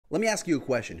Let me ask you a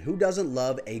question. Who doesn't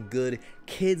love a good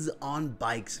kids on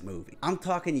bikes movie? I'm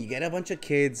talking you get a bunch of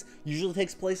kids, usually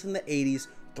takes place in the 80s,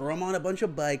 throw them on a bunch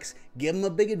of bikes, give them a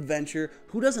big adventure.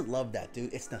 Who doesn't love that,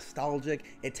 dude? It's nostalgic.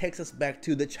 It takes us back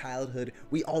to the childhood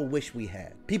we all wish we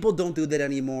had. People don't do that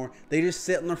anymore. They just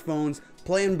sit on their phones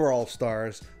playing Brawl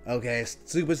Stars, okay,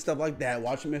 stupid stuff like that,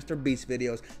 watching Mr. Beast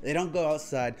videos. They don't go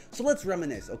outside. So let's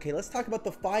reminisce, okay? Let's talk about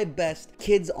the 5 best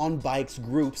kids on bikes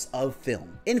groups of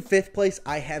film. In 5th place,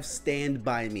 I have Stand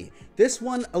By Me. This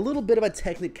one, a little bit of a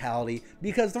technicality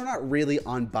because they're not really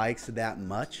on bikes that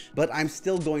much, but I'm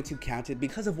still going to count it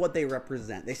because of what they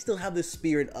represent. They still have the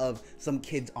spirit of some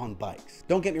kids on bikes.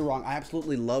 Don't get me wrong, I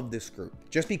absolutely love this group.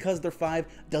 Just because they're 5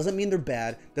 doesn't mean they're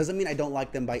bad, doesn't mean I don't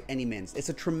like them by any means. It's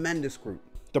a tremendous group.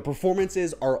 The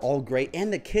performances are all great,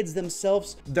 and the kids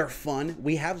themselves, they're fun.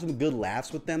 We have some good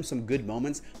laughs with them, some good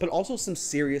moments, but also some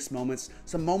serious moments,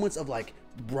 some moments of like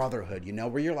brotherhood, you know,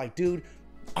 where you're like, dude,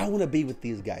 I want to be with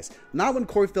these guys. Not when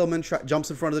Corey Feldman jumps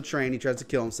in front of the train, he tries to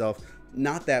kill himself.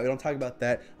 Not that, we don't talk about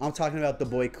that. I'm talking about the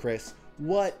boy Chris.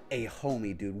 What a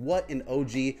homie, dude. What an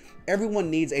OG.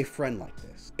 Everyone needs a friend like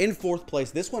this. In 4th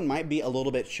place, this one might be a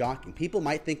little bit shocking. People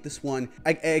might think this one,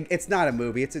 it's not a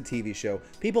movie, it's a TV show.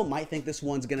 People might think this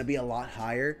one's gonna be a lot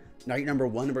higher. Number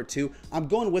 1, number 2, I'm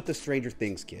going with the Stranger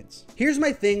Things kids. Here's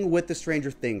my thing with the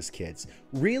Stranger Things kids.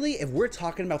 Really, if we're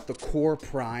talking about the core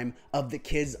prime of the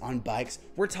kids on bikes,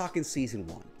 we're talking season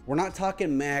 1. We're not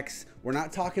talking Max, we're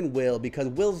not talking Will,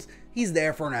 because he's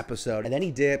there for an episode, and then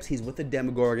he dips, he's with the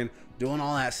Demogorgon, doing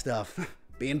all that stuff,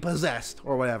 being possessed,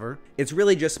 or whatever. It's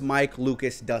really just Mike,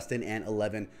 Lucas, Dustin, and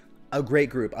Eleven. A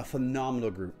great group, a phenomenal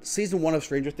group. Season 1 of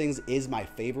Stranger Things is my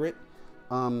favorite.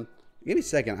 Give me a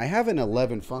second, I have an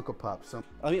 11 Funko Pop, so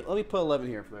let me put 11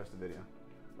 here for the rest of the video.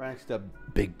 Right next to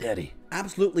Big Daddy.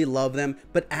 Absolutely love them,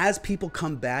 but as people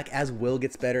come back, as Will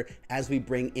gets better, as we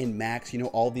bring in Max, you know,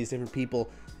 all these different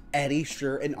people, Eddie,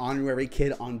 sure, an honorary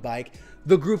kid on bike,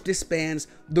 the group disbands,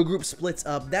 the group splits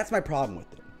up. That's my problem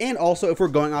with it. And also, if we're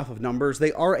going off of numbers,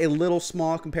 they are a little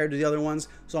small compared to the other ones,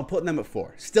 so I'm putting them at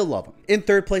 4. Still love them. In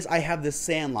 3rd place, I have the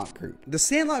Sandlot group. The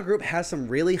Sandlot group has some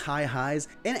really high highs,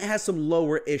 and it has some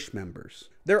lower-ish members.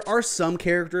 There are some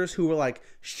characters who are like,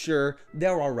 sure,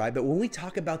 they're all right, but when we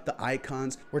talk about the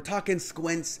icons, we're talking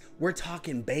Squints, we're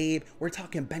talking Babe, we're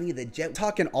talking Benny the Jet,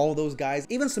 talking all those guys,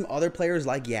 even some other players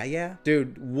like Yeah.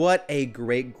 Dude, what a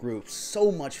great group.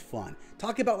 So much fun.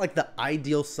 Talk about like the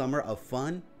ideal summer of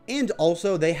fun. And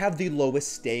also, they have the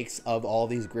lowest stakes of all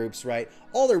these groups, right?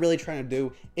 All they're really trying to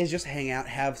do is just hang out,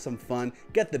 have some fun,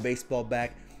 get the baseball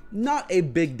back. Not a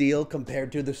big deal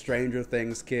compared to the Stranger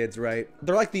Things kids, right?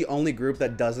 They're like the only group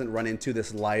that doesn't run into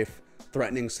this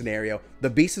life-threatening scenario. The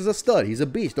Beast is a stud. He's a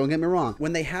beast, don't get me wrong.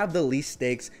 When they have the least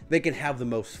stakes, they can have the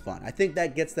most fun. I think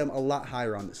that gets them a lot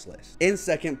higher on this list. In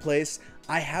 2nd place,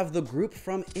 I have the group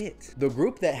from It. The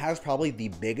group that has probably the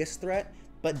biggest threat,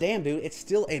 but damn, dude, it's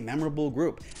still a memorable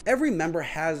group. Every member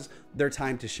has their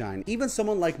time to shine. Even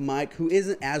someone like Mike, who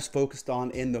isn't as focused on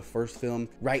in the first film,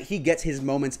 right? He gets his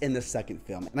moments in the 2nd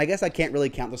film. And I guess I can't really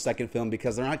count the 2nd film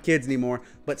because they're not kids anymore,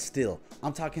 but still,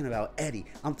 I'm talking about Eddie.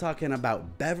 I'm talking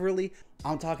about Beverly.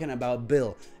 I'm talking about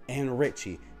Bill and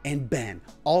Richie and Ben,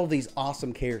 all of these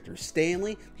awesome characters.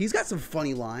 Stanley, he's got some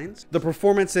funny lines. The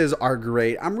performances are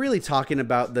great. I'm really talking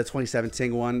about the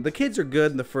 2017 one. The kids are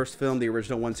good in the first film, the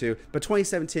original one too, but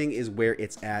 2017 is where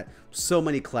it's at. So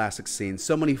many classic scenes,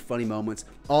 so many funny moments.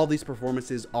 All these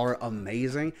performances are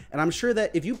amazing, and I'm sure that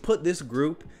if you put this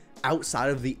group outside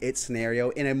of the It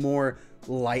scenario in a more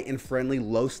light and friendly,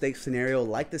 low stakes scenario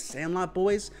like the Sandlot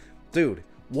boys, dude,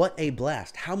 what a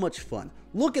blast. How much fun.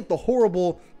 Look at the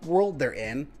horrible world they're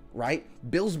in, right?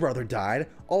 Bill's brother died.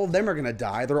 All of them are gonna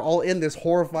die. They're all in this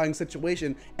horrifying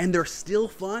situation, and they're still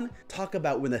fun. Talk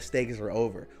about when the stakes are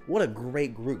over. What a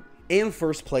great group. In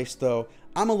 1st place, though,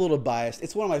 I'm a little biased.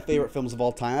 It's one of my favorite films of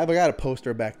all time. I've got a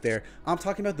poster back there. I'm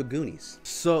talking about The Goonies.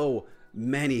 So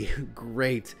many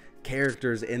great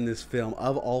characters in this film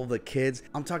of all the kids.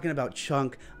 I'm talking about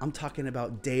Chunk. I'm talking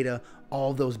about Data.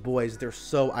 All those boys, they're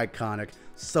so iconic,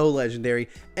 so legendary.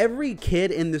 Every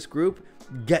kid in this group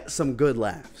gets some good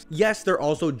laughs. Yes, they're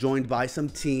also joined by some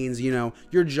teens, you know,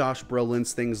 your Josh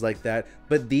Brolin's, things like that.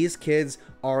 But these kids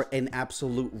are an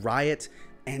absolute riot.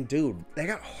 And dude, they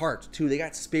got heart too, they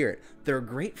got spirit. They're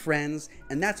great friends,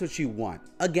 and that's what you want.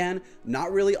 Again,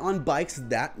 not really on bikes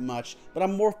that much, but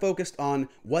I'm more focused on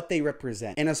what they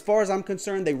represent. And as far as I'm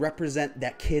concerned, they represent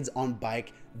that kids on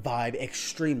bike vibe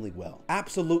extremely well.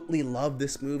 Absolutely love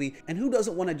this movie, and who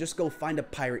doesn't want to just go find a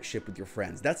pirate ship with your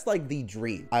friends? That's like the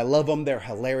dream. I love them, they're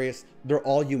hilarious, they're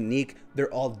all unique,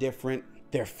 they're all different.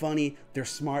 They're funny, they're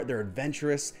smart, they're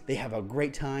adventurous, they have a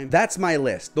great time. That's my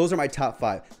list. Those are my top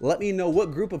 5. Let me know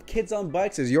what group of kids on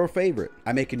bikes is your favorite.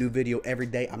 I make a new video every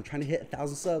day. I'm trying to hit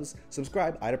 1,000 subs.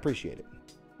 Subscribe, I'd appreciate it.